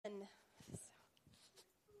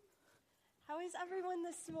How is everyone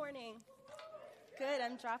this morning? Good,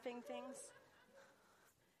 I'm dropping things.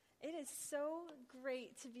 It is so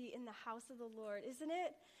great to be in the house of the Lord, isn't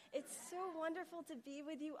it? It's so wonderful to be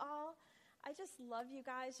with you all. I just love you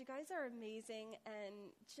guys. You guys are amazing, and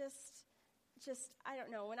just I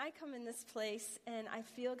don't know, when I come in this place and I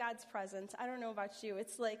feel God's presence, I don't know about you,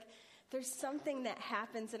 it's like there's something that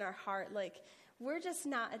happens in our heart. Like, we're just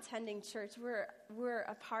not attending church. We're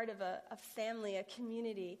a part of a family, a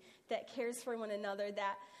community that cares for one another,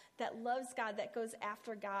 that loves God, that goes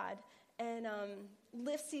after God, and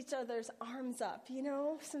lifts each other's arms up. You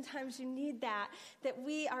know, sometimes you need that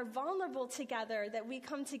we are vulnerable together, that we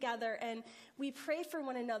come together and we pray for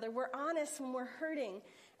one another. We're honest when we're hurting,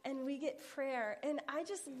 and we get prayer. And I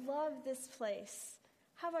just love this place.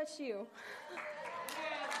 How about you?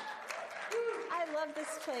 I love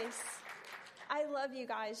this place. I love you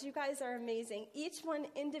guys. You guys are amazing. Each one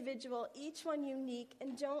individual, each one unique,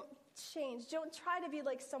 and don't change. Don't try to be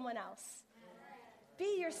like someone else.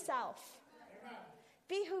 Be yourself.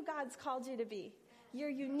 Be who God's called you to be. You're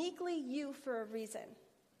uniquely you for a reason.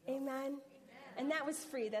 Amen? And that was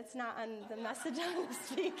free. That's not on the message I'm going to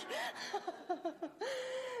speak.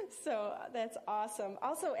 So that's awesome.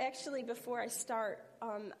 Also, actually, before I start,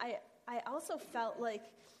 I also felt like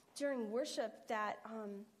during worship that,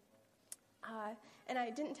 and I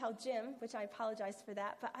didn't tell Jim, which I apologize for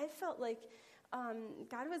that, but I felt like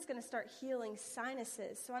God was going to start healing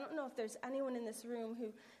sinuses. So I don't know if there's anyone in this room who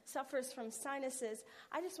suffers from sinuses.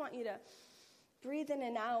 I just want you to breathe in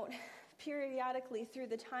and out periodically through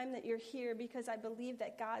the time that you're here, because I believe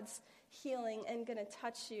that God's healing and going to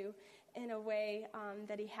touch you in a way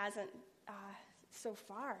that he hasn't so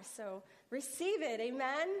far. So receive it.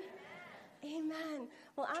 Amen? Amen.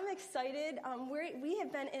 Well, I'm excited. We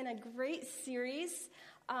have been in a great series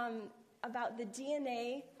about the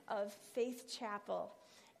DNA of Faith Chapel.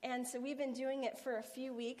 And so we've been doing it for a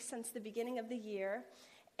few weeks since the beginning of the year.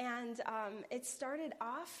 And it started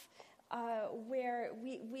off where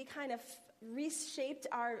we kind of reshaped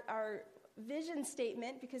our vision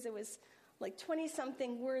statement, because it was like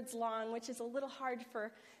 20-something words long, which is a little hard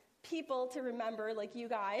for people to remember, like you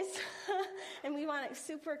guys. And we want it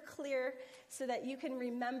super clear so that you can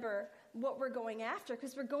remember what we're going after,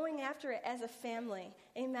 because we're going after it as a family,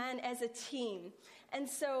 amen, as a team. And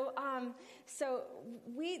so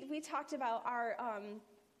we talked about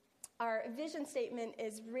our vision statement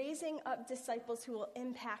is raising up disciples who will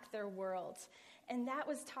impact their world. And that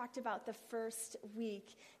was talked about the first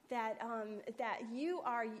week, that you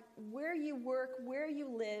are where you work, where you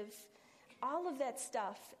live. All of that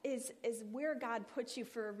stuff is where God puts you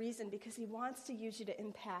for a reason, because he wants to use you to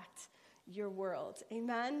impact your world.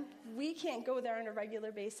 Amen? We can't go there on a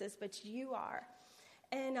regular basis, but you are.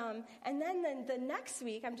 And then the next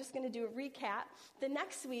week, I'm just going to do a recap. The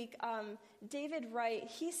next week, David Wright,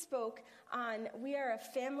 he spoke on We Are a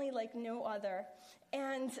Family Like No Other.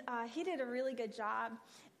 And he did a really good job.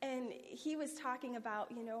 And he was talking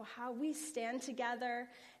about, how we stand together,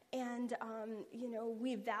 and,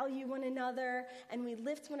 we value one another, and we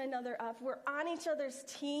lift one another up. We're on each other's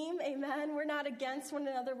team, amen? We're not against one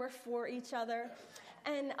another, we're for each other.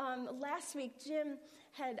 And last week, Jim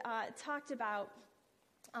had talked about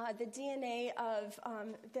the DNA of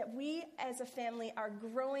that we as a family are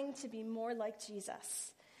growing to be more like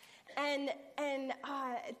Jesus. And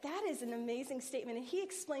that is an amazing statement, and he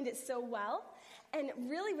explained it so well. And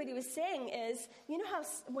really what he was saying is, how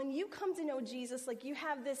when you come to know Jesus, like you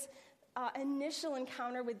have this initial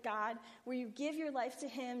encounter with God where you give your life to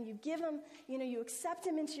him, you give him, you accept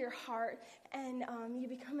him into your heart, and you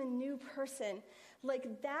become a new person.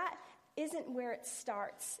 Like that isn't where it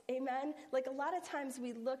starts, amen? Like a lot of times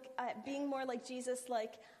we look at being more like Jesus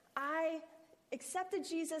like, I accepted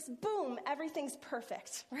Jesus, boom, everything's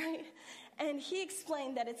perfect, right? And he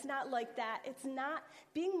explained that it's not like that. It's not,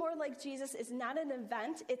 being more like Jesus is not an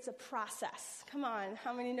event, it's a process. Come on,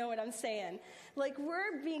 how many know what I'm saying? Like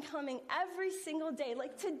we're becoming every single day.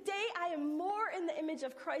 Like today I am more in the image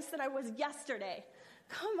of Christ than I was yesterday.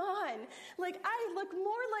 Come on. Like I look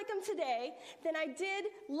more like him today than I did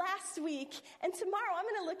last week. And tomorrow I'm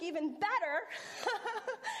going to look even better.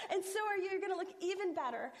 And so are you. You're going to look even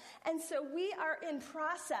better. And so we are in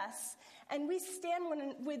process, and we stand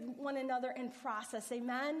with one another in process.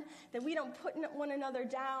 Amen? That we don't put one another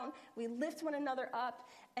down. We lift one another up,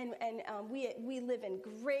 and we live in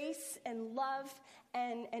grace and love,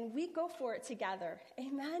 and we go for it together.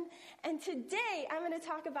 Amen? And today I'm going to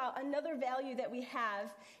talk about another value that we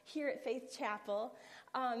have here at Faith Chapel,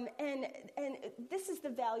 and this is the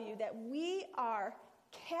value that we are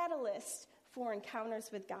catalysts for encounters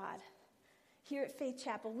with God. Here at Faith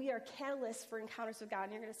Chapel, we are catalysts for encounters with God.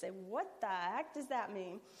 And you're going to say, what the heck does that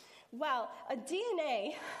mean? Well, a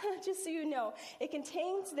DNA, just so you know, it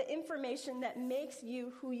contains the information that makes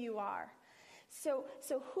you who you are. So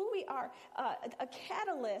who we are, a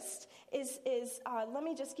catalyst is let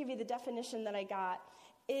me just give you the definition that I got,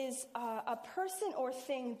 is a person or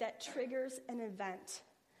thing that triggers an event.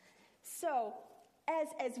 So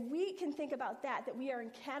as we can think about that we are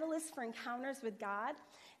catalysts for encounters with God,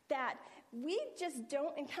 that we just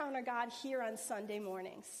don't encounter God here on Sunday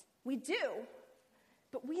mornings. We do,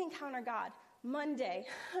 but we encounter God Monday,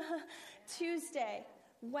 Tuesday,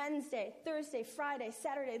 Wednesday, Thursday, Friday,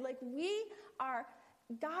 Saturday. Like, we are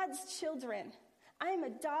God's children. I am a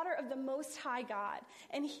daughter of the Most High God,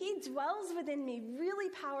 and He dwells within me really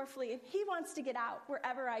powerfully, and He wants to get out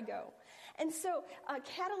wherever I go. And so a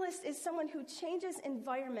catalyst is someone who changes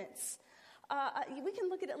environments. We can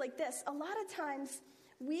look at it like this. A lot of times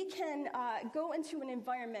we can go into an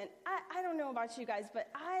environment. I don't know about you guys, but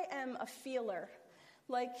I am a feeler.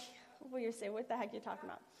 Like, what you say, what the heck are you talking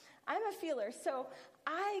about? I'm a feeler, so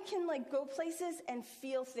I can go places and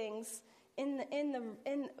feel things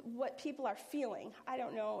in what people are feeling. I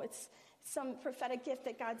don't know, it's some prophetic gift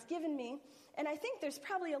that God's given me. And I think there's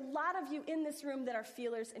probably a lot of you in this room that are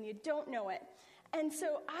feelers and you don't know it. And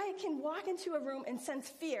so I can walk into a room and sense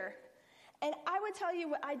fear. And I would tell you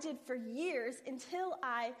what I did for years until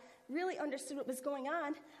I really understood what was going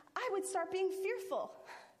on. I would start being fearful.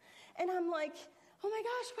 And I'm like, oh my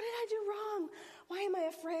gosh, what did I do wrong? Why am I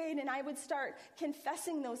afraid? And I would start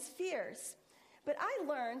confessing those fears. But I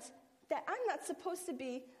learned that I'm not supposed to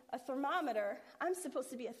be a thermometer. I'm supposed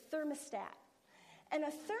to be a thermostat. And a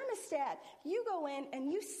thermostat, you go in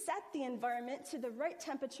and you set the environment to the right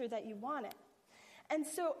temperature that you want it. And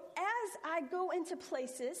so as I go into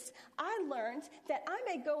places, I learned that I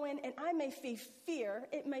may go in and I may feel fear.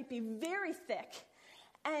 It might be very thick.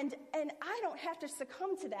 And I don't have to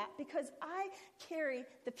succumb to that because I carry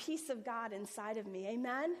the peace of God inside of me.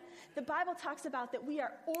 Amen? The Bible talks about that we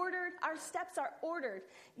are ordered, our steps are ordered,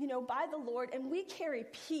 by the Lord, and we carry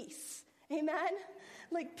peace. Amen?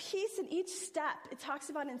 Like peace in each step. It talks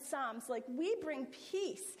about in Psalms, we bring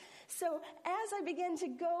peace. So as I begin to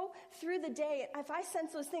go through the day, if I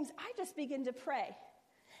sense those things, I just begin to pray.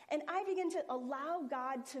 And I begin to allow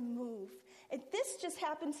God to move. This just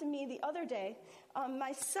happened to me the other day.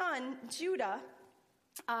 My son, Judah,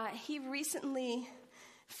 he recently,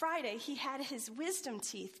 Friday, he had his wisdom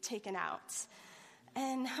teeth taken out.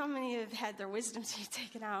 And how many have had their wisdom teeth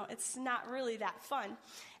taken out? It's not really that fun.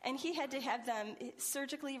 And he had to have them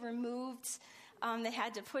surgically removed. They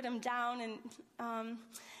had to put him down.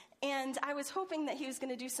 And I was hoping that he was going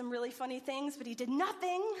to do some really funny things, but he did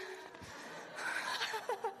nothing.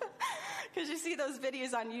 Because you see those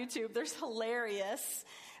videos on YouTube, they're hilarious.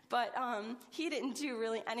 But he didn't do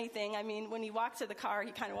really anything. I mean, when he walked to the car,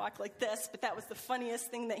 he kind of walked like this, but that was the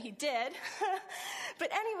funniest thing that he did.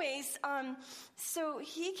 But anyways, so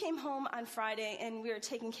he came home on Friday, and we were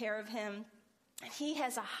taking care of him. He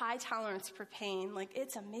has a high tolerance for pain.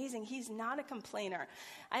 It's amazing. He's not a complainer.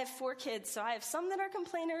 I have 4 kids, so I have some that are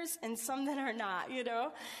complainers and some that are not,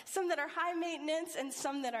 Some that are high maintenance and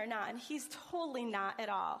some that are not. And he's totally not at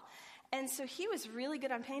all. And so he was really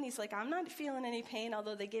good on pain. He's like, I'm not feeling any pain,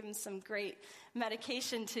 although they gave him some great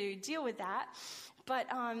medication to deal with that. But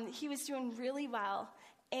he was doing really well.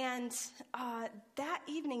 And that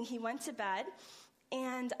evening he went to bed,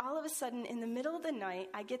 and all of a sudden, in the middle of the night,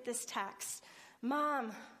 I get this text,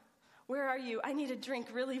 Mom, where are you? I need a drink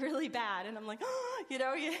really, really bad. And I'm like,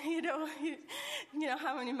 how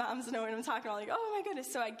many moms know what I'm talking about? Oh my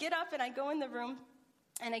goodness. So I get up and I go in the room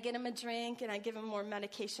and I get him a drink and I give him more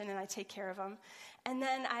medication and I take care of him. And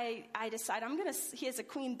then I decide he has a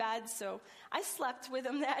queen bed, so I slept with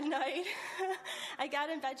him that night. I got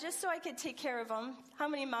in bed just so I could take care of him. How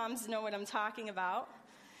many moms know what I'm talking about?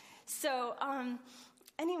 So,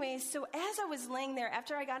 so as I was laying there,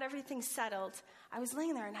 after I got everything settled, I was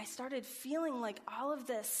laying there and I started feeling all of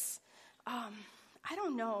this, I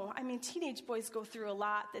don't know. I mean, teenage boys go through a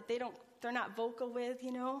lot that they're not vocal with,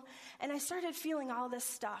 And I started feeling all this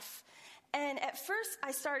stuff. And at first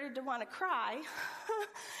I started to want to cry,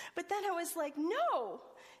 but then I was like, no,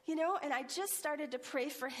 and I just started to pray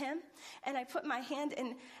for him. And I put my hand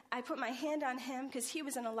on him because he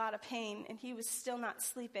was in a lot of pain and he was still not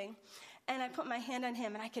sleeping. And I put my hand on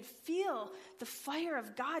him and I could feel the fire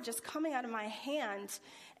of God just coming out of my hand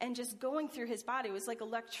and just going through his body. It was like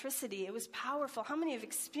electricity. It was powerful. How many have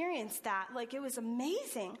experienced that? It was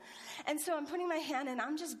amazing. And so I'm putting my hand and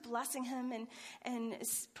I'm just blessing him and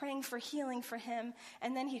praying for healing for him.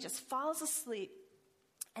 And then he just falls asleep.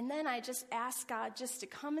 And then I just ask God just to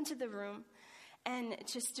come into the room and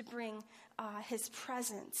just to bring his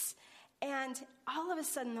presence. And all of a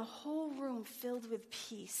sudden, the whole room filled with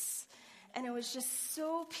peace. And it was just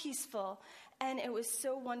so peaceful, and it was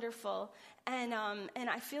so wonderful. And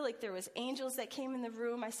I feel like there was angels that came in the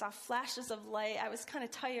room. I saw flashes of light. I was kind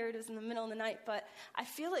of tired. It was in the middle of the night, but I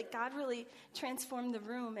feel like God really transformed the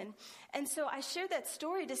room. And so I shared that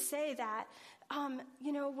story to say that,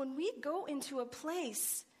 when we go into a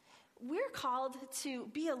place, we're called to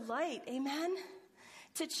be a light, amen?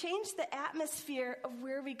 To change the atmosphere of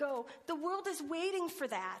where we go. The world is waiting for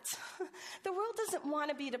that. The world doesn't want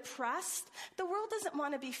to be depressed. The world doesn't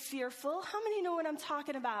want to be fearful. How many know what I'm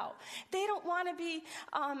talking about? They don't want to be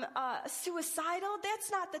suicidal.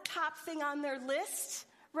 That's not the top thing on their list,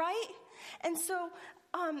 right? And so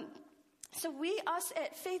us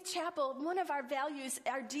at Faith Chapel, one of our values,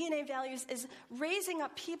 our DNA values, is raising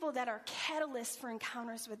up people that are catalysts for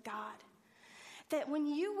encounters with God. That when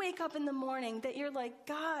you wake up in the morning, that you're like,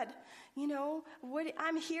 God,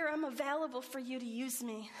 I'm here, I'm available for you to use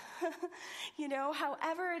me.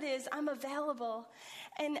 However it is, I'm available.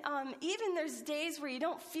 And even there's days where you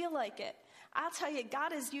don't feel like it. I'll tell you,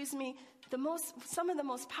 God has used me some of the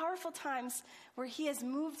most powerful times where he has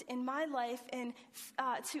moved in my life and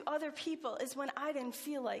to other people is when I didn't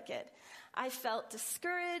feel like it. I felt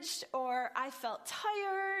discouraged, or I felt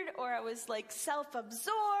tired, or I was like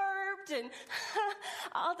self-absorbed and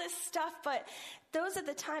all this stuff. But those are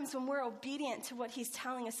the times when we're obedient to what he's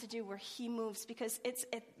telling us to do, where he moves, because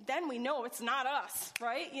then we know it's not us,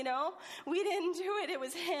 right? We didn't do it. It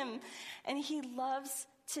was him. And he loves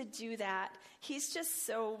to do that. He's just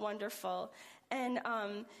so wonderful. And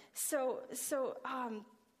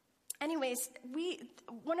anyways,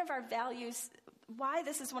 one of our values, why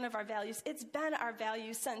this is one of our values, it's been our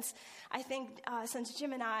value since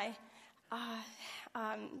Jim and I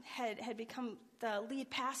had become the lead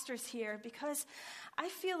pastors here, because I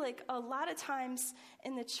feel like a lot of times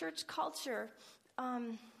in the church culture,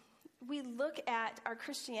 we look at our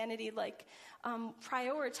Christianity like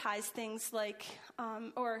prioritize things like,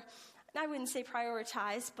 or I wouldn't say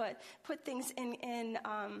prioritize, but put things in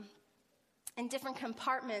different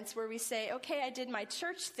compartments where we say, okay, I did my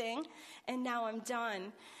church thing, and now I'm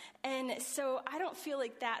done. And so I don't feel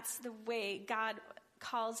like that's the way God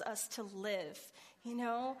calls us to live.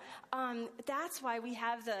 That's why we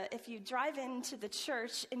have if you drive into the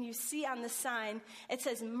church and you see on the sign, it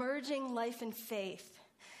says merging life and faith.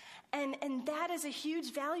 And that is a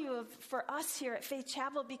huge value for us here at Faith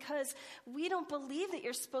Chapel, because we don't believe that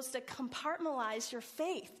you're supposed to compartmentalize your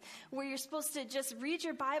faith, where you're supposed to just read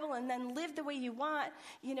your Bible and then live the way you want,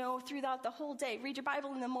 throughout the whole day. Read your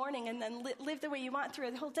Bible in the morning and then live the way you want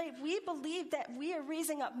throughout the whole day. We believe that we are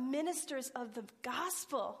raising up ministers of the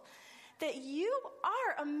gospel, that you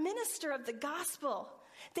are a minister of the gospel.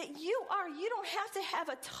 That you don't have to have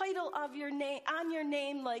a title of your name on your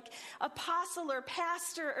name, like apostle or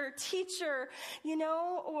pastor or teacher,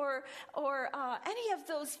 or any of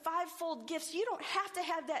those fivefold gifts. You don't have to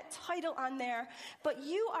have that title on there, but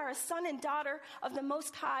you are a son and daughter of the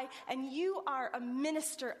Most High, and you are a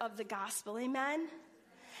minister of the gospel. Amen.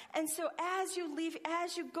 And so as you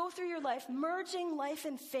go through your life, merging life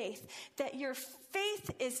and faith, that your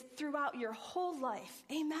faith is throughout your whole life.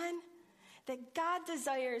 Amen. That God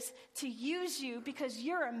desires to use you because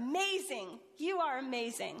you're amazing. You are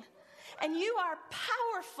amazing. And you are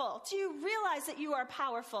powerful. Do you realize that you are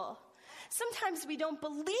powerful? Sometimes we don't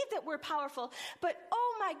believe that we're powerful, but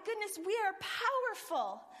oh my goodness, we are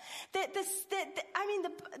powerful.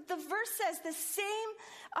 The verse says the same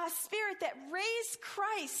Spirit that raised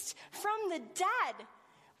Christ from the dead,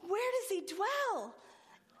 where does he dwell?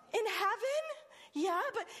 In heaven? Yeah,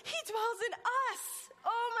 but he dwells in us.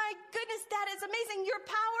 Oh my goodness, that is amazing. You're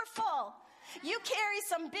powerful. You carry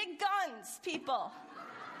some big guns, people.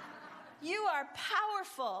 You are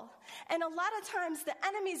powerful. And a lot of times the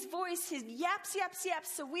enemy's voice is yaps, yaps,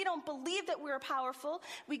 yaps, so we don't believe that we're powerful.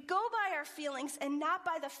 We go by our feelings and not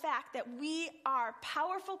by the fact that we are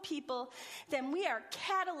powerful people, then we are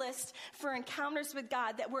catalysts for encounters with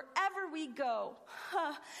God, that wherever we go,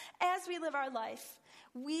 as we live our life,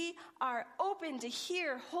 we are open to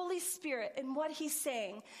hear Holy Spirit and what he's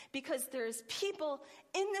saying, because there's people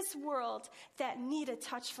in this world that need a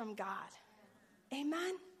touch from God.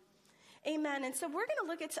 Amen? Amen. And so we're going to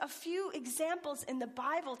look at a few examples in the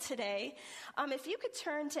Bible today. If you could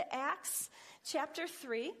turn to Acts chapter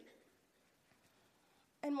 3,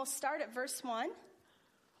 and we'll start at verse 1.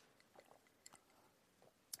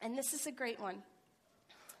 And this is a great one.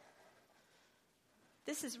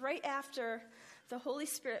 This is right after the Holy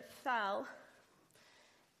Spirit fell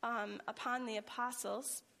upon the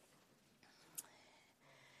apostles.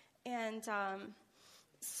 And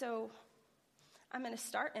so I'm going to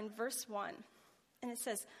start in verse 1. And it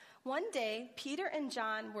says, "One day, Peter and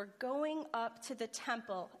John were going up to the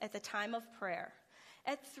temple at the time of prayer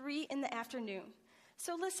at 3 p.m.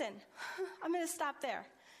 So listen, I'm going to stop there.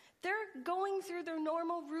 They're going through their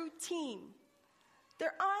normal routine.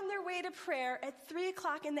 They're on their way to prayer at 3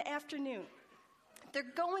 p.m.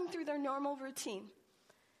 They're going through their normal routine.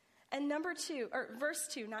 And verse 2,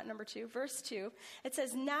 it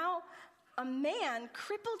says, "Now a man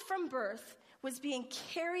crippled from birth was being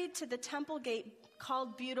carried to the temple gate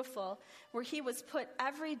called Beautiful, where he was put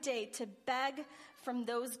every day to beg from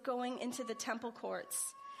those going into the temple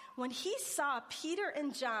courts. When he saw Peter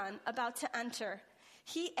and John about to enter,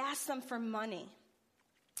 he asked them for money.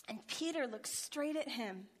 And Peter looked straight at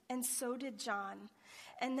him, and so did John.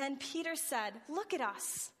 And then Peter said, 'Look at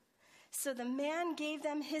us.' So the man gave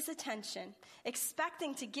them his attention,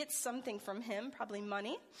 expecting to get something from him, probably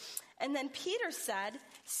money. And then Peter said,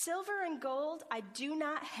 'Silver and gold I do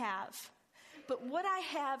not have, but what I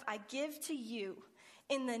have I give to you.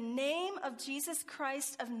 In the name of Jesus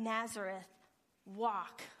Christ of Nazareth,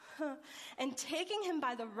 walk.' And taking him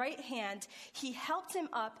by the right hand, he helped him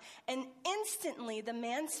up, and instantly the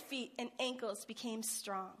man's feet and ankles became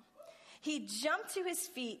strong. He jumped to his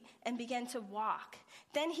feet and began to walk.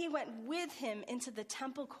 Then he went with him into the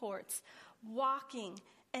temple courts, walking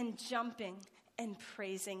and jumping and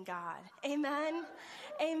praising God." Amen?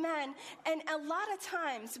 Amen. And a lot of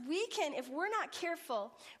times we can, if we're not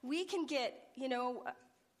careful, we can get, you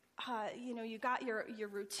got your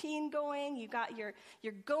routine going,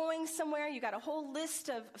 you're going somewhere, you got a whole list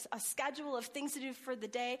of a schedule of things to do for the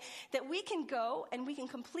day, that we can go and we can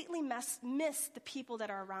completely miss the people that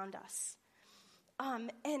are around us.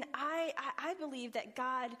 And I believe that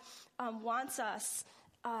God wants us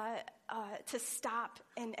to stop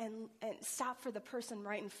and stop for the person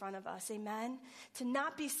right in front of us. Amen? To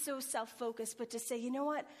not be so self-focused, but to say, you know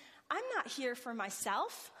what? I'm not here for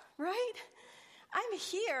myself, right? I'm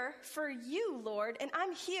here for you, Lord, and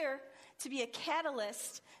I'm here to be a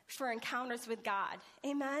catalyst for encounters with God.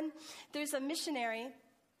 Amen? There's a missionary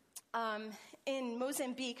in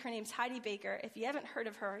Mozambique. Her name's Heidi Baker. If you haven't heard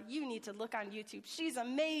of her, you need to look on YouTube. She's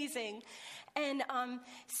amazing. And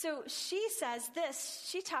so she says this.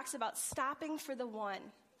 She talks about stopping for the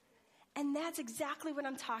one. And that's exactly what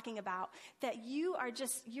I'm talking about. That you're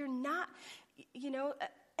not,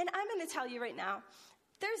 and I'm going to tell you right now,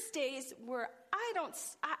 there's days where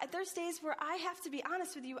there's days where I have to be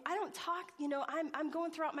honest with you. I don't talk, I'm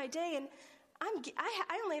going throughout my day and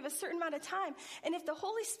I only have a certain amount of time. And if the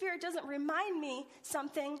Holy Spirit doesn't remind me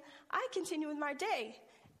something, I continue with my day.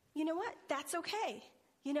 You know what? That's okay.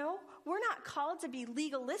 We're not called to be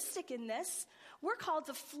legalistic in this. We're called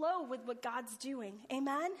to flow with what God's doing.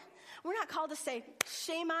 Amen? We're not called to say,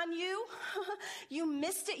 shame on you. You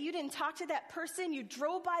missed it. You didn't talk to that person. You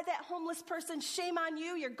drove by that homeless person. Shame on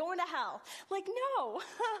you. You're going to hell. Like, no,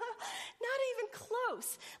 not even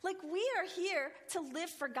close. Like, we are here to live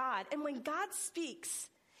for God. And when God speaks,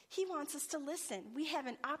 he wants us to listen. We have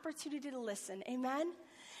an opportunity to listen. Amen?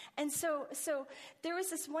 And so there was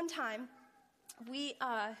this one time we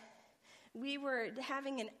were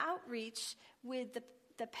having an outreach with the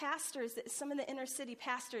pastors, some of the inner city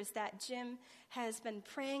pastors that Jim has been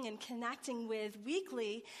praying and connecting with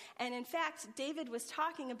weekly. And in fact, David was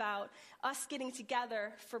talking about us getting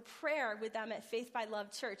together for prayer with them at Faith by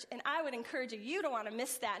Love Church. And I would encourage you, you don't want to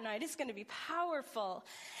miss that night. It's going to be powerful.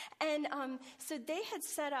 And so they had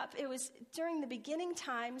set up, it was during the beginning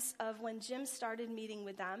times of when Jim started meeting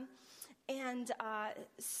with them. And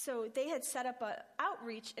so they had set up an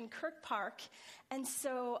outreach in Kirk Park. And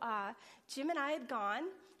so Jim and I had gone,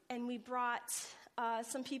 and we brought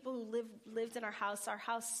some people who lived in our house. Our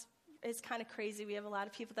house is kind of crazy. We have a lot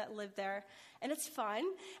of people that live there, and it's fun.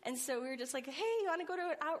 And so we were just like, hey, you want to go to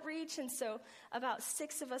an outreach? And so about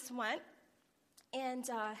 6 of us went. And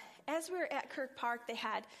as we were at Kirk Park, they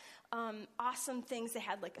had awesome things. They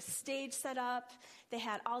had like a stage set up. They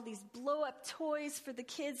had all these blow-up toys for the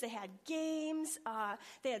kids. They had games.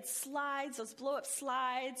 They had slides, those blow-up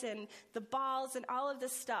slides, and the balls, and all of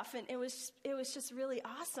this stuff. And it was just really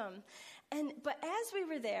awesome. But as we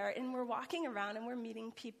were there and we're walking around and we're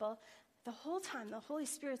meeting people, the whole time the Holy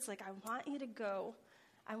Spirit's like, I want you to go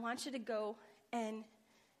and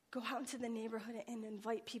go out into the neighborhood and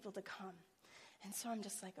invite people to come. And so I'm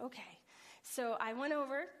just like, okay. So I went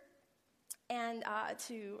over and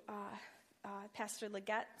to Pastor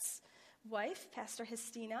Legette's wife, Pastor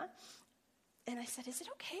Histina, I said, is it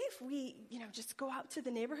okay if we, just go out to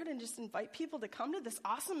the neighborhood and just invite people to come to this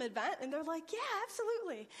awesome event? And they're like, yeah,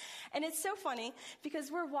 absolutely. And it's so funny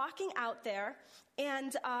because we're walking out there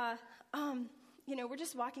and, we're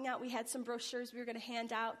just walking out. We had some brochures we were going to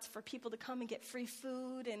hand out for people to come and get free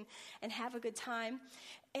food and have a good time.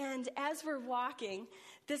 And as we're walking,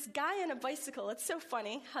 this guy on a bicycle, it's so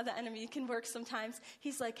funny how the enemy can work sometimes.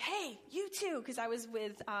 He's like, hey, you too, because I was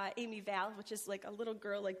with Amy Val, which is like a little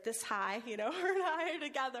girl like this high, her and I are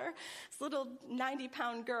together, this little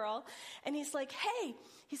 90-pound girl. And he's like, hey,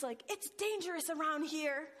 it's dangerous around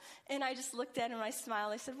here. And I just looked at him and I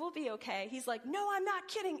smiled. I said, we'll be okay. He's like, no, I'm not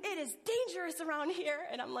kidding. It is dangerous around here.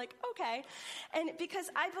 And I'm like, okay. And because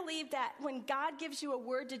I believe that when God gives you a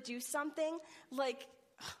word to do something,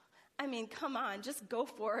 come on, just go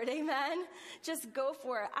for it, amen? Just go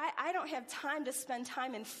for it. I don't have time to spend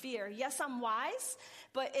time in fear. Yes, I'm wise,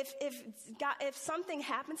 but if something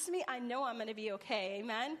happens to me, I know I'm going to be okay,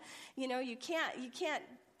 amen? You can't,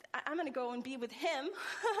 I'm going to go and be with him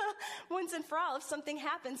once and for all if something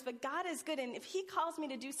happens, but God is good, and if he calls me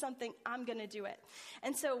to do something, I'm going to do it.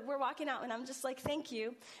 And so we're walking out, and I'm just like, thank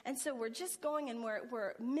you. And so we're just going, and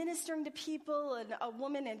we're ministering to people, and a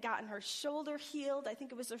woman had gotten her shoulder healed. I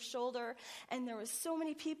think it was her shoulder, and there was so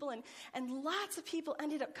many people, and lots of people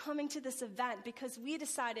ended up coming to this event because we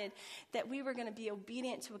decided that we were going to be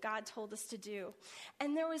obedient to what God told us to do.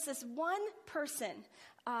 And there was this one person,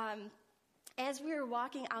 as we were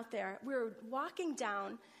walking out there, we were walking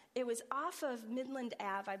down. It was off of Midland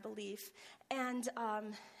Ave, I believe, and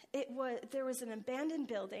there was an abandoned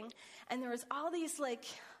building, and there was all these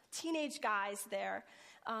teenage guys there,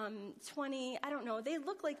 20, I don't know. They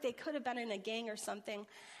looked like they could have been in a gang or something,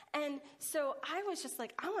 and so I was just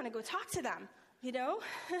like, I want to go talk to them.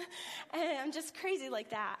 And I'm just crazy like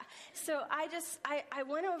that. So I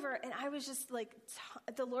went over and I was just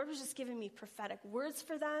the Lord was just giving me prophetic words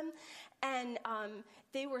for them. And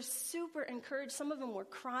they were super encouraged. Some of them were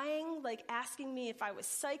crying, asking me if I was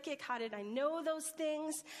psychic. How did I know those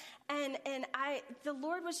things? And the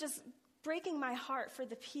Lord was just breaking my heart for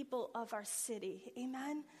the people of our city.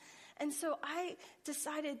 Amen. And so I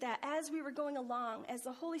decided that as we were going along, as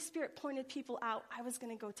the Holy Spirit pointed people out, I was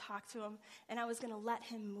going to go talk to him, and I was going to let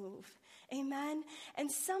him move. Amen? And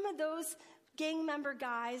some of those gang member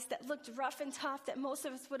guys that looked rough and tough, that most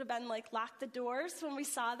of us would have been lock the doors when we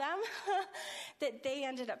saw them, that they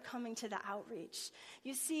ended up coming to the outreach.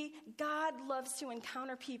 You see, God loves to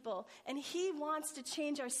encounter people, and he wants to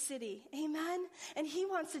change our city. Amen? And he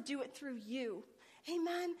wants to do it through you.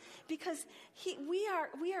 Amen? Because we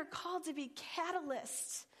are called to be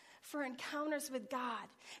catalysts for encounters with God.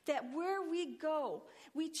 That where we go,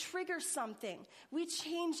 we trigger something. We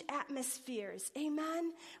change atmospheres.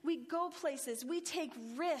 Amen? We go places. We take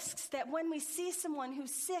risks. That when we see someone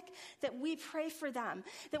who's sick, that we pray for them.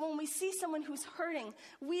 That when we see someone who's hurting,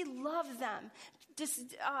 we love them.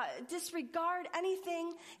 Disregard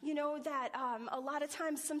anything, that a lot of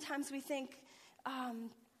times, sometimes we think,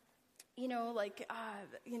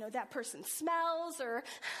 that person smells, or,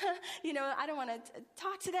 I don't want to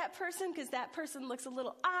talk to that person because that person looks a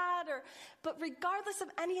little odd, but regardless of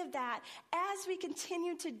any of that, as we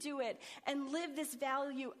continue to do it and live this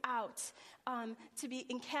value out, to be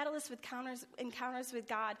in catalyst with encounters with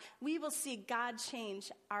God, we will see God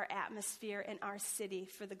change our atmosphere and our city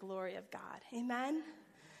for the glory of God. Amen?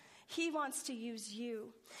 He wants to use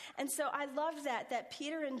you. And so I love that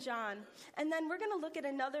Peter and John. And then we're going to look at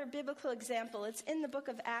another biblical example. It's in the book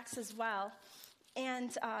of Acts as well.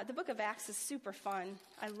 And the book of Acts is super fun.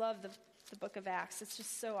 I love the book of Acts. It's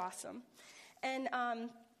just so awesome. And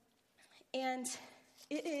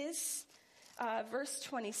it is verse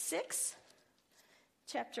 26,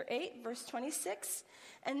 chapter 8, verse 26.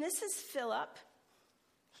 And this is Philip.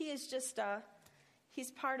 He is just he's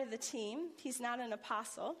part of the team. He's not an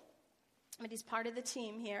apostle, but he's part of the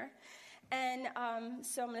team here. And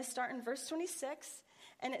so I'm going to start in verse 26.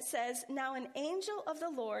 And it says, now an angel of the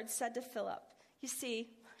Lord said to Philip, you see,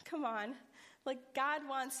 come on, God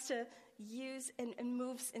wants to use and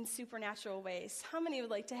moves in supernatural ways. How many would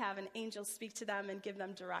like to have an angel speak to them and give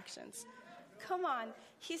them directions? Come on,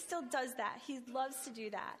 he still does that. He loves to do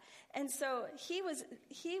that. And so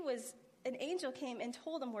an angel came and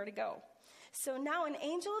told him where to go. So now an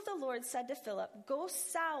angel of the Lord said to Philip, go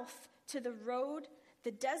south to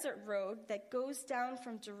the desert road that goes down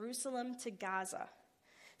from Jerusalem to Gaza.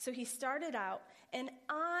 So he started out, and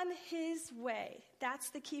on his way, that's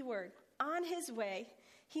the key word, on his way,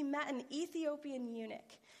 he met an Ethiopian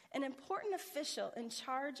eunuch, an important official in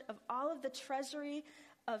charge of all of the treasury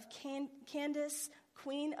of Candace,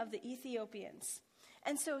 queen of the Ethiopians.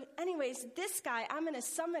 And so anyways, this guy, I'm going to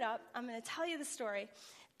sum it up. I'm going to tell you the story.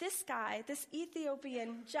 This guy, this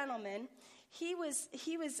Ethiopian gentleman, he went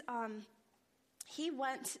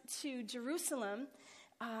to Jerusalem,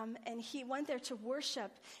 and he went there to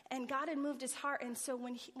worship, and God had moved his heart. And so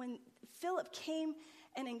when Philip came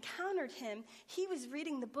and encountered him, he was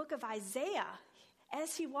reading the book of Isaiah.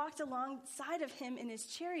 As he walked alongside of him in his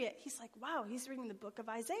chariot, he's like, wow, he's reading the book of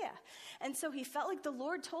Isaiah. And so he felt like the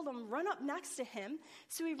Lord told him, run up next to him.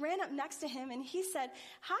 So he ran up next to him, and he said,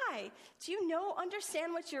 hi, do you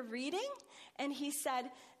understand what you're reading? And he said,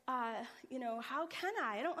 how can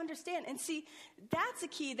I? I don't understand. And see, that's a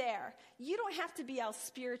key there. You don't have to be all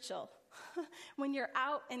spiritual when you're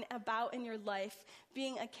out and about in your life,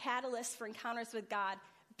 being a catalyst for encounters with God.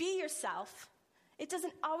 Be yourself. It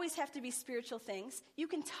doesn't always have to be spiritual things. You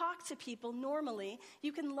can talk to people normally.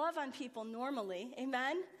 You can love on people normally.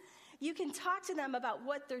 Amen? You can talk to them about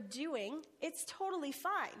what they're doing. It's totally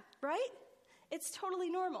fine, right? It's totally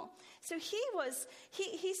normal. So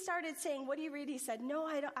he started saying, what do you read? He said, no,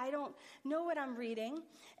 I don't know what I'm reading.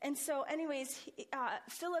 And so anyways,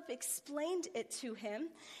 Philip explained it to him.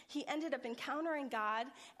 He ended up encountering God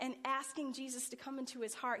and asking Jesus to come into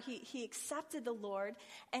his heart. He accepted the Lord,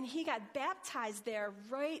 and he got baptized there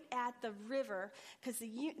right at the river, because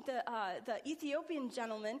the Ethiopian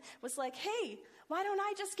gentleman was like, hey, why don't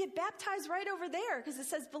I just get baptized right over there? Because it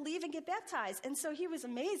says believe and get baptized. And so he was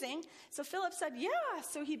amazing. So Philip said, yeah.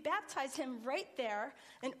 So he baptized him right there.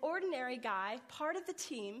 An ordinary guy, part of the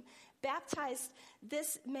team, baptized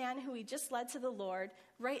this man who he just led to the Lord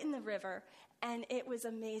right in the river. And it was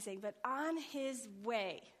amazing. But on his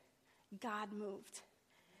way, God moved.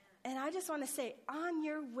 And I just want to say, on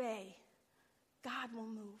your way, God will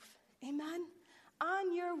move. Amen?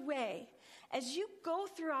 On your way. As you go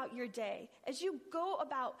throughout your day, as you go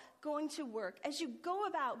about going to work, as you go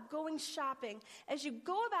about going shopping, as you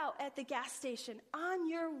go about at the gas station, on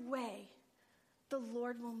your way, the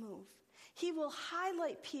Lord will move. He will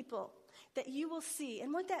highlight people that you will see.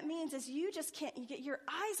 And what that means is you get your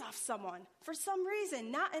eyes off someone for some reason,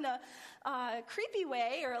 not in a creepy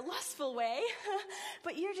way or a lustful way,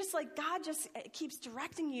 but you're just like, God just keeps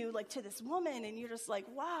directing you like to this woman, and you're just like,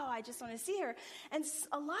 wow, I just want to see her. And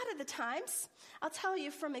a lot of the times, I'll tell you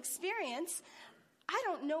from experience, I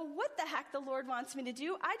don't know what the heck the Lord wants me to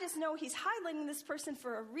do. I just know he's highlighting this person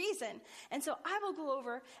for a reason. And so I will go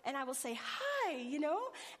over and I will say, hi,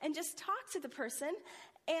 and just talk to the person.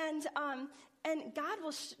 And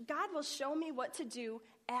God will show me what to do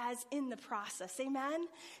as in the process. Amen?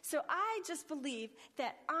 So I just believe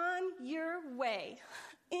that on your way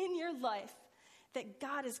in your life, that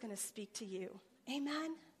God is going to speak to you.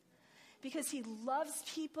 Amen? Because he loves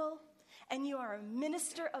people, and you are a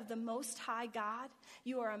minister of the Most High God.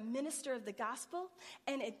 You are a minister of the gospel,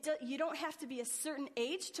 and you don't have to be a certain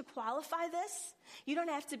age to qualify this. You don't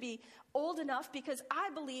have to be old enough, because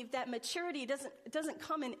I believe that maturity doesn't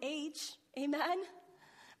come in age. Amen?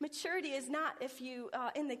 Maturity is not if you,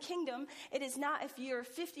 in the kingdom, it is not if you're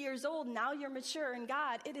 50 years old, now you're mature in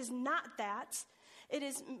God. It is not that. It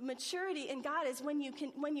is maturity in God is when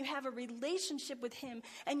you have a relationship with him,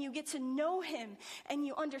 and you get to know him, and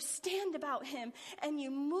you understand about him, and you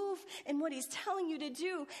move in what he's telling you to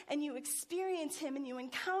do, and you experience him, and you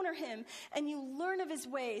encounter him, and you learn of his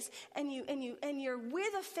ways, and you're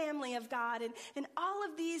with a family of God, and all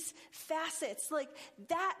of these facets like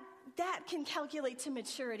that can calculate to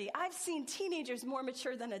maturity. I've seen teenagers more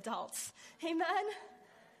mature than adults. Amen.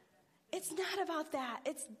 It's not about that.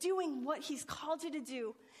 It's doing what he's called you to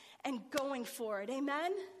do and going for it.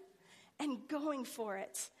 Amen? And going for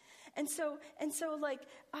it. And so like,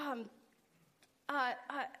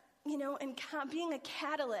 being a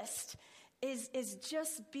catalyst is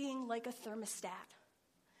just being like a thermostat.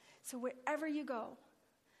 So wherever you go,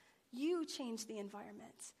 you change the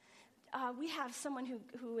environment. We have someone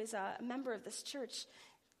who is a member of this church.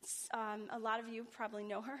 A lot of you probably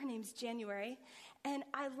know her. Her name's January. And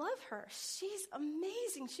I love her. She's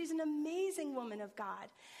amazing. She's an amazing woman of God.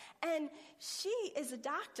 And she is a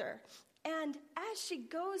doctor. And as she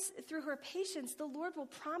goes through her patients, the Lord will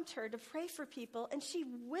prompt her to pray for people. And she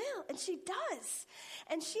will. And she does.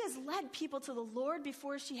 And she has led people to the Lord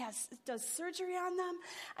before she does surgery on them.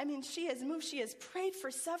 I mean, she has moved. She has prayed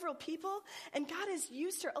for several people. And God has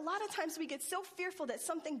used her. A lot of times we get so fearful that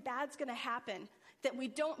something bad's going to happen that we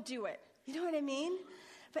don't do it. You know what I mean?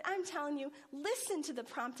 But I'm telling you, listen to the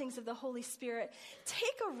promptings of the Holy Spirit.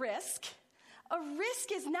 Take a risk A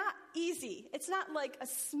risk is not easy. It's not like a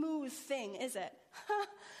smooth thing, is it?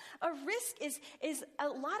 A risk is a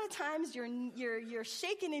lot of times you're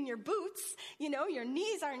shaking in your boots, your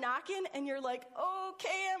knees are knocking, and you're like,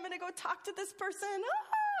 okay, I'm going to go talk to this person.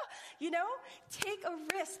 Take a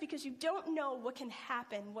risk because you don't know what can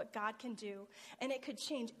happen, what God can do, and it could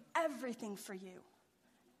change everything for you.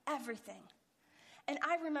 Everything. And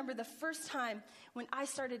I remember the first time when I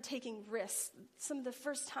started taking risks, some of the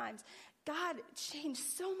first times, God changed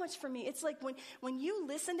so much for me. It's like when you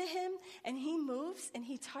listen to him and he moves and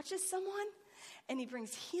he touches someone and he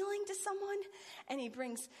brings healing to someone and he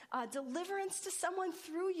brings deliverance to someone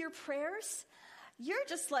through your prayers, you're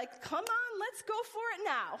just like, come on, let's go for it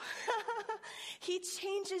now. He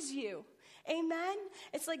changes you. Amen?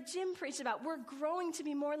 It's like Jim preached about. We're growing to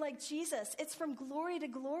be more like Jesus. It's from glory to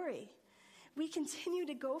glory. We continue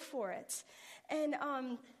to go for it. And,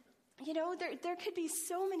 there could be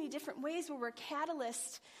so many different ways where we're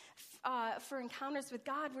catalysts for encounters with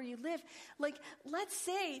God where you live. Like, let's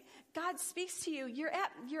say God speaks to you. You're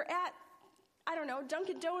at I don't know,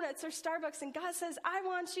 Dunkin' Donuts or Starbucks, and God says, I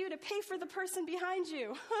want you to pay for the person behind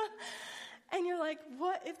you. And you're like,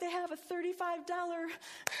 what if they have a $35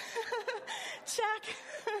 check?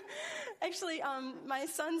 Actually, my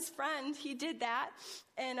son's friend, he did that.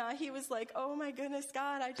 And he was like, oh my goodness,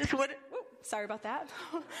 God, sorry about that.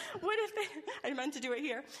 I meant to do it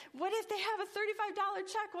here. What if they have a $35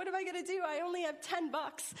 check? What am I going to do? I only have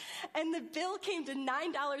 $10. And the bill came to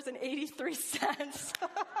 $9.83.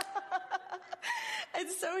 And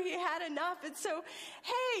so he had enough. And so,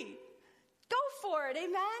 hey, go for it,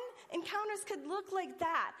 amen? Encounters could look like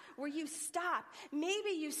that, where you stop.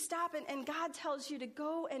 Maybe you stop and God tells you to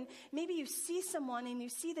go, and maybe you see someone and you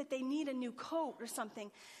see that they need a new coat or something.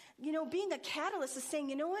 Being a catalyst is saying,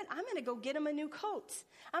 you know what? I'm going to go get them a new coat.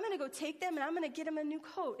 I'm going to go take them and I'm going to get them a new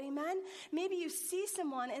coat, amen? Maybe you see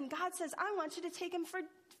someone and God says, I want you to take them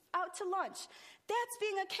out to lunch. That's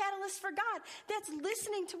being a catalyst for God. That's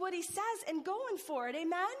listening to what he says and going for it,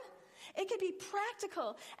 amen? It could be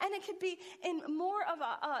practical, and it could be in more of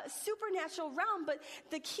a supernatural realm, but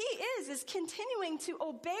the key is continuing to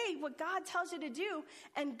obey what God tells you to do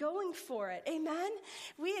and going for it. Amen?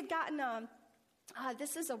 We had gotten,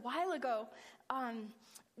 this is a while ago,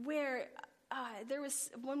 where there was,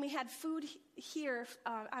 when we had food here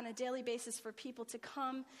on a daily basis for people to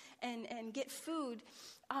come and get food,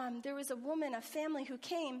 there was a woman, a family who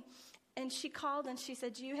came. And she called and she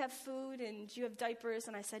said, do you have food and do you have diapers?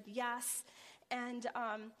 And I said, yes. And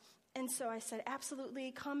so I said,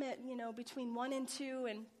 absolutely, come at, between 1 and 2.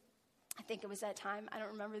 And I think it was that time. I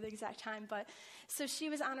don't remember the exact time. But so she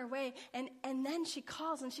was on her way. And then she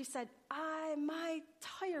calls and she said, my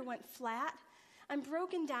tire went flat. I'm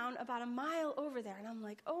broken down about a mile over there. And I'm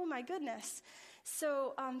like, oh my goodness.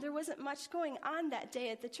 So there wasn't much going on that day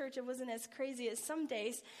at the church. It wasn't as crazy as some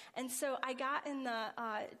days. And so I got in the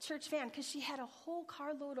church van because she had a whole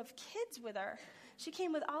carload of kids with her. She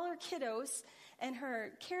came with all her kiddos, and her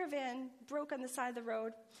caravan broke on the side of the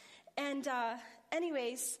road. And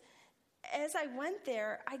anyways, as I went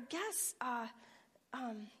there, I guess,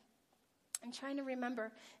 I'm trying to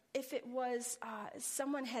remember if it was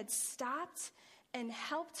someone had stopped and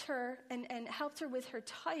helped her and helped her with her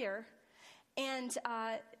tire. And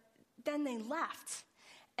then they left.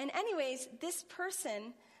 And anyways, this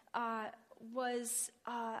person was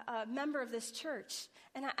a member of this church.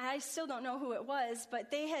 And I still don't know who it was,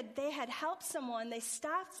 but they had helped someone. They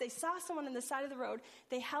stopped. They saw someone on the side of the road.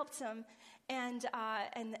 They helped him, and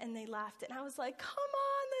they left. And I was like, come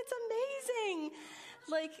on, that's amazing.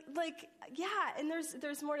 Like, yeah, and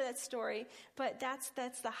there's more to that story, but that's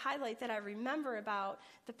the highlight that I remember about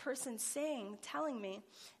the person telling me.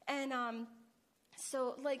 And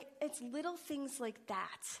so, it's little things like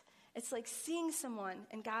that. It's like seeing someone,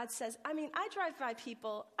 and God says, I drive by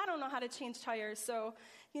people. I don't know how to change tires, so,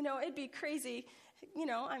 it'd be crazy.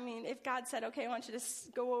 If God said, okay, I want you to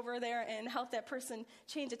go over there and help that person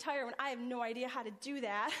change a tire, when I have no idea how to do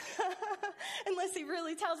that, unless he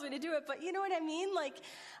really tells me to do it. But you know what I mean?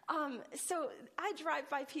 So I drive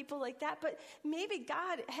by people like that, but maybe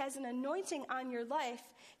God has an anointing on your life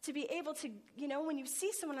to be able to, when you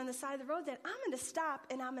see someone on the side of the road, that I'm going to stop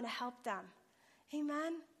and I'm going to help them.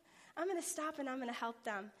 Amen? I'm going to stop and I'm going to help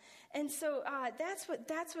them. And so that's what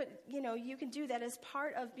you can do that as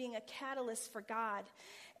part of being a catalyst for God.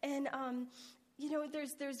 And,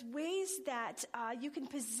 there's ways that you can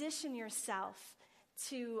position yourself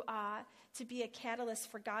to be a catalyst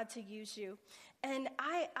for God to use you. And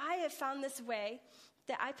I have found this way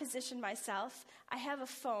that I position myself. I have a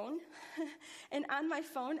phone, and on my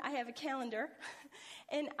phone I have a calendar,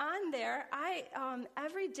 And on there, I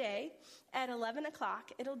every day at 11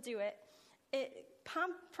 o'clock, it'll do it. It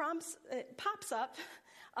pops up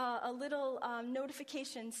a little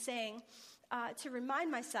notification saying to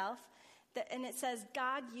remind myself that, and it says,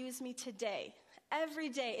 God, use me today. Every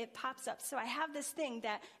day it pops up. So I have this thing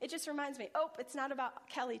that it just reminds me, it's not about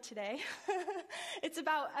Kelly today. It's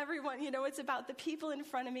about everyone, it's about the people in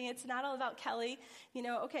front of me. It's not all about Kelly.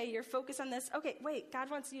 Okay, you're focused on this. Okay, wait,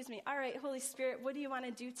 God wants to use me. All right, Holy Spirit, what do you want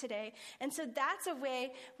to do today? And so that's a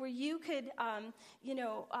way where you could,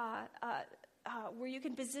 where you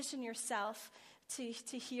can position yourself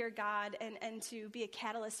to hear God and to be a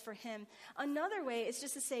catalyst for him. Another way is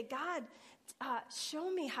just to say, God,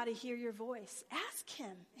 show me how to hear your voice. Ask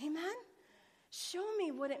him. Amen? Show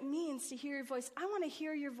me what it means to hear your voice. I want to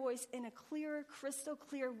hear your voice in a clearer, crystal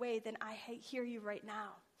clear way than I hear you right now.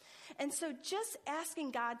 And so just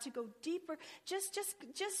asking God to go deeper, just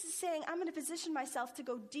saying, I'm going to position myself to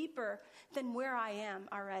go deeper than where I am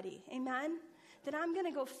already. Amen? That I'm going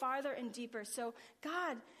to go farther and deeper. So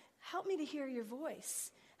God, help me to hear your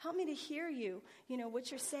voice. Help me to hear you,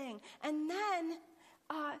 what you're saying. And then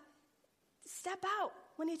step out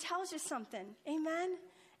when he tells you something. Amen?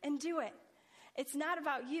 And do it. It's not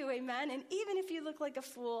about you. Amen? And even if you look like a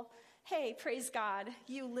fool, hey, praise God,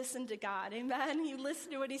 you listened to God. Amen? You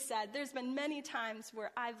listened to what he said. There's been many times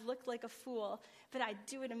where I've looked like a fool, but I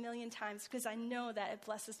do it 1,000,000 times because I know that it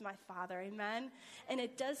blesses my Father. Amen? And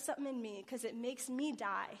it does something in me because it makes me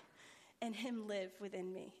die and him live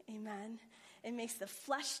within me. Amen? It makes the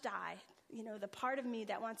flesh die, the part of me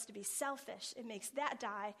that wants to be selfish. It makes that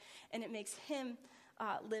die, and it makes him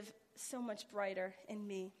live so much brighter in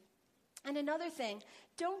me. And another thing,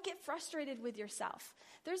 don't get frustrated with yourself.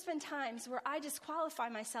 There's been times where I disqualify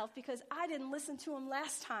myself because I didn't listen to him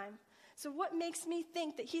last time. So what makes me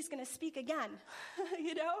think that he's going to speak again?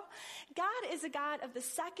 God is a God of the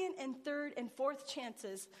second and third and fourth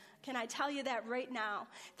chances. Can I tell you that right now?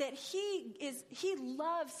 That he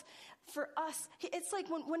loves for us. It's like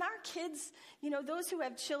when our kids, those who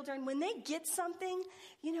have children, when they get something,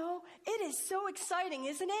 it is so exciting,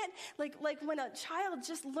 isn't it? Like when a child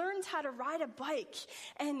just learns how to ride a bike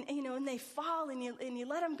and they fall and you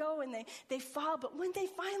let them go and they fall. But when they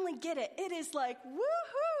finally get it, it is like,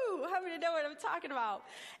 woohoo! How many know what I'm talking about?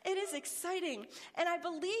 It is exciting. And I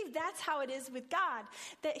believe that's how it is with God,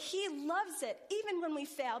 that he loves it even when we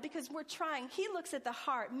fail because we're trying. He looks at the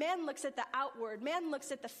heart. Man looks at the outward. Man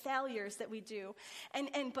looks at the failures that we do.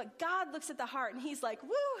 But God looks at the heart and he's like,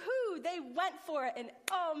 woohoo, they went for it. And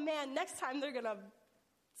oh man, next time they're going to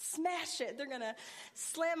smash it. They're going to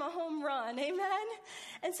slam a home run. Amen?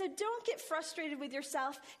 And so don't get frustrated with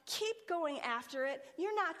yourself. Keep going after it.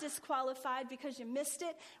 You're not disqualified because you missed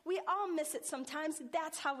it. We all miss it sometimes.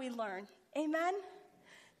 That's how we learn. Amen?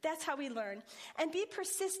 That's how we learn. And be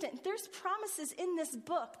persistent. There's promises in this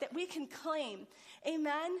book that we can claim.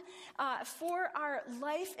 Amen? For our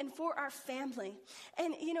life and for our family.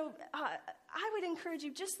 And, I would encourage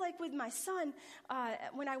you, just like with my son,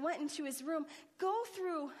 when I went into his room, go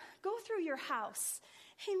through your house.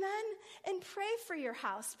 Amen? And pray for your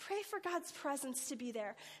house. Pray for God's presence to be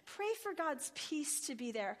there. Pray for God's peace to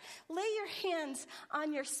be there. Lay your hands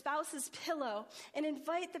on your spouse's pillow and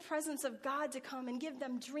invite the presence of God to come and give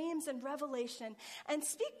them dreams and revelation and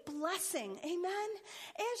speak blessing. Amen?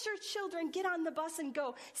 As your children get on the bus and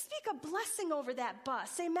go, speak a blessing over that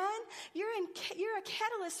bus. Amen? You're a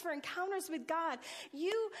catalyst for encounters with God.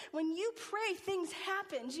 When you pray, things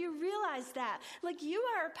happen. Do you realize that? Like you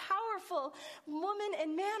are a powerful woman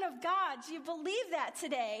and man of God. Do you believe that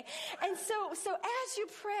today? And so as you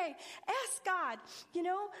pray, ask God,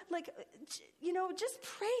 just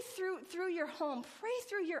pray through your home, pray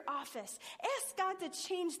through your office. Ask God to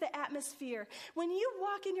change the atmosphere. When you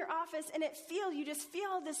walk in your office and you just feel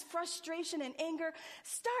all this frustration and anger,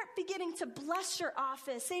 start beginning to bless your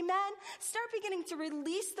office. Amen? Start beginning to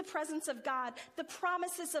release the presence of God, the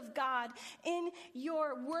promises of God in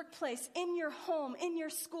your workplace, in your home, in your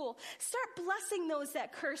school. Start blessing those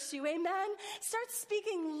that curse you. Amen? Start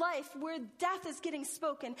speaking life where death is getting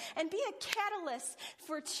spoken and be a catalyst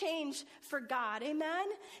for change for God. Amen?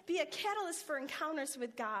 Be a catalyst for encounters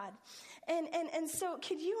with God. And so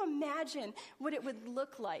could you imagine what it would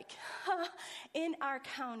look like in our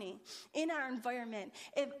county, in our environment,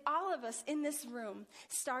 if all of us in this room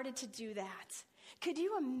started to do that? Could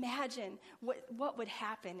you imagine what would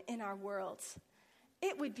happen in our worlds?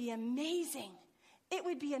 It would be amazing. It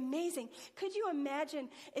would be amazing. Could you imagine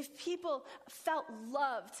if people felt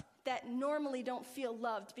loved that normally don't feel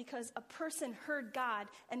loved because a person heard God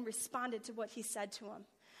and responded to what he said to them?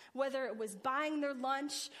 whether it was buying their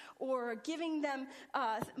lunch or giving them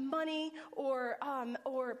money or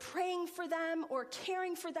praying for them or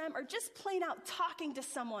caring for them or just plain out talking to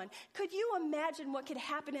someone. Could you imagine what could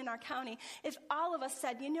happen in our county if all of us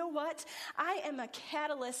said, you know what? I am a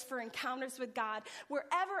catalyst for encounters with God.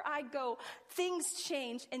 Wherever I go, things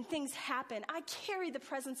change and things happen. I carry the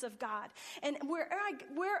presence of God. And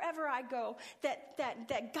wherever I go,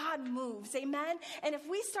 that God moves. Amen? And if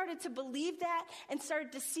we started to believe that and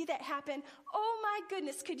started to see that happen, oh my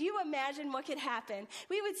goodness, could you imagine what could happen?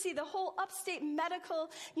 We would see the whole upstate medical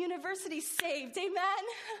university saved. Amen?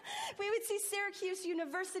 We would see Syracuse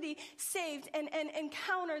University saved and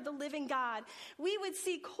encounter the living God. We would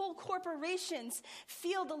see whole corporations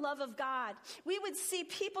feel the love of God. We would see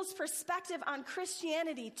people's perspective on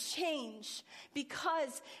Christianity change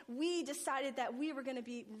because we decided that we were going to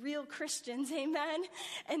be real Christians. Amen?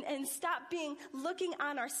 And stop looking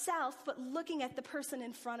on ourselves, but looking at the person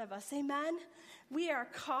in front of us. Amen? We are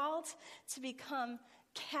called to become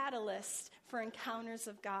catalysts for encounters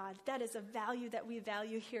of God. That is a value that we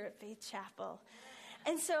value here at Faith Chapel.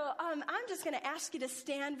 And so I'm just going to ask you to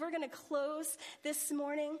stand. We're going to close this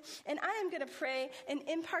morning, and I am going to pray an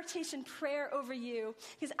impartation prayer over you,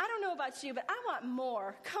 because I don't know about you, but I want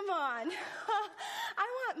more. Come on.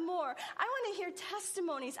 I want more. I want to hear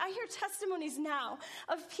testimonies. I hear testimonies now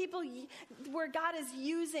of people where God is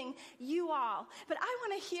using you all. But I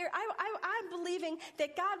want to hear, I'm believing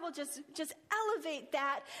that God will just elevate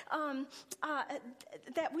that,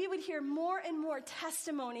 that we would hear more and more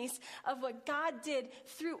testimonies of what God did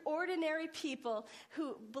through ordinary people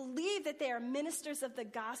who believe that they are ministers of the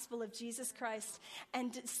gospel of Jesus Christ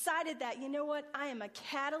and decided that, you know what, I am a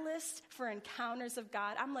catalyst for encounters of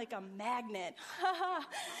God. I'm like a magnet.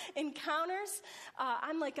 Encounters,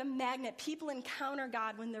 I'm like a magnet. People encounter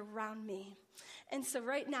God when they're around me. And so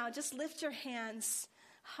right now, just lift your hands.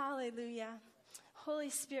 Hallelujah.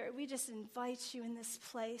 Holy Spirit, we just invite you in this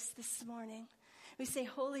place this morning. We say,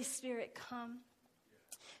 Holy Spirit, come.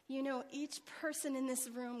 You know each person in this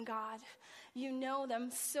room, God. You know them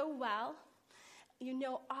so well. You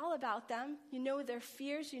know all about them. You know their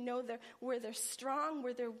fears. You know where they're strong,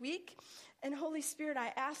 where they're weak. And Holy Spirit,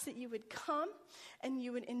 I ask that you would come and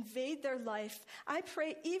you would invade their life. I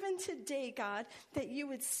pray even today, God, that you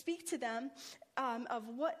would speak to them of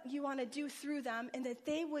what you want to do through them, and that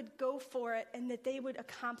they would go for it and that they would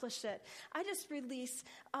accomplish it. I just release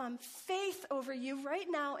faith over you right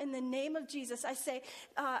now in the name of Jesus. I say,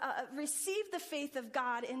 receive the faith of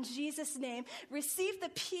God in Jesus' name. Receive the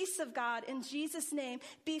peace of God in Jesus' name.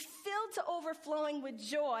 Be filled to overflowing with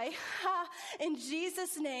joy in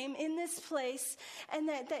Jesus' name in this place, and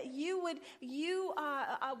that you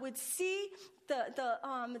would see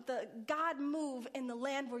the God move in the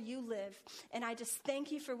land where you live. And I just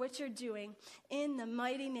thank you for what you're doing in the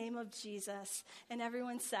mighty name of Jesus. And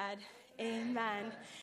everyone said, amen.